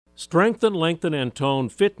Strengthen, Lengthen, and Tone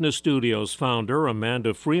Fitness Studios founder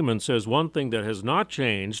Amanda Freeman says one thing that has not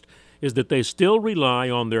changed is that they still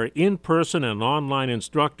rely on their in-person and online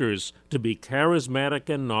instructors to be charismatic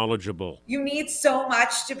and knowledgeable. You need so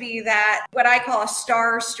much to be that, what I call a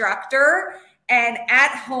star instructor. And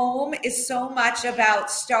at home is so much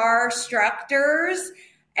about star instructors.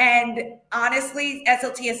 And honestly,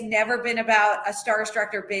 SLT has never been about a star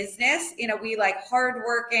instructor business. We like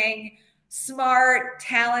hardworking, smart,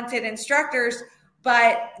 talented instructors,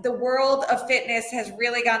 but the world of fitness has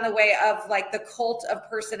really gone the way of like the cult of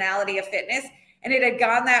personality of fitness. And it had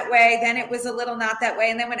gone that way. Then it was a little not that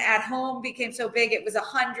way. And then when At Home became so big, it was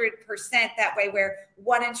 100% that way, where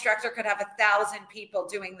one instructor could have 1,000 people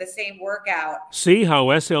doing the same workout. See how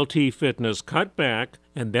SLT Fitness cut back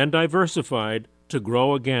and then diversified to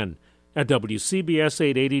grow again at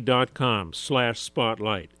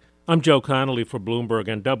WCBS880.com/spotlight. I'm Joe Connolly for Bloomberg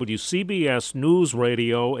and WCBS News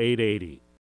Radio 880.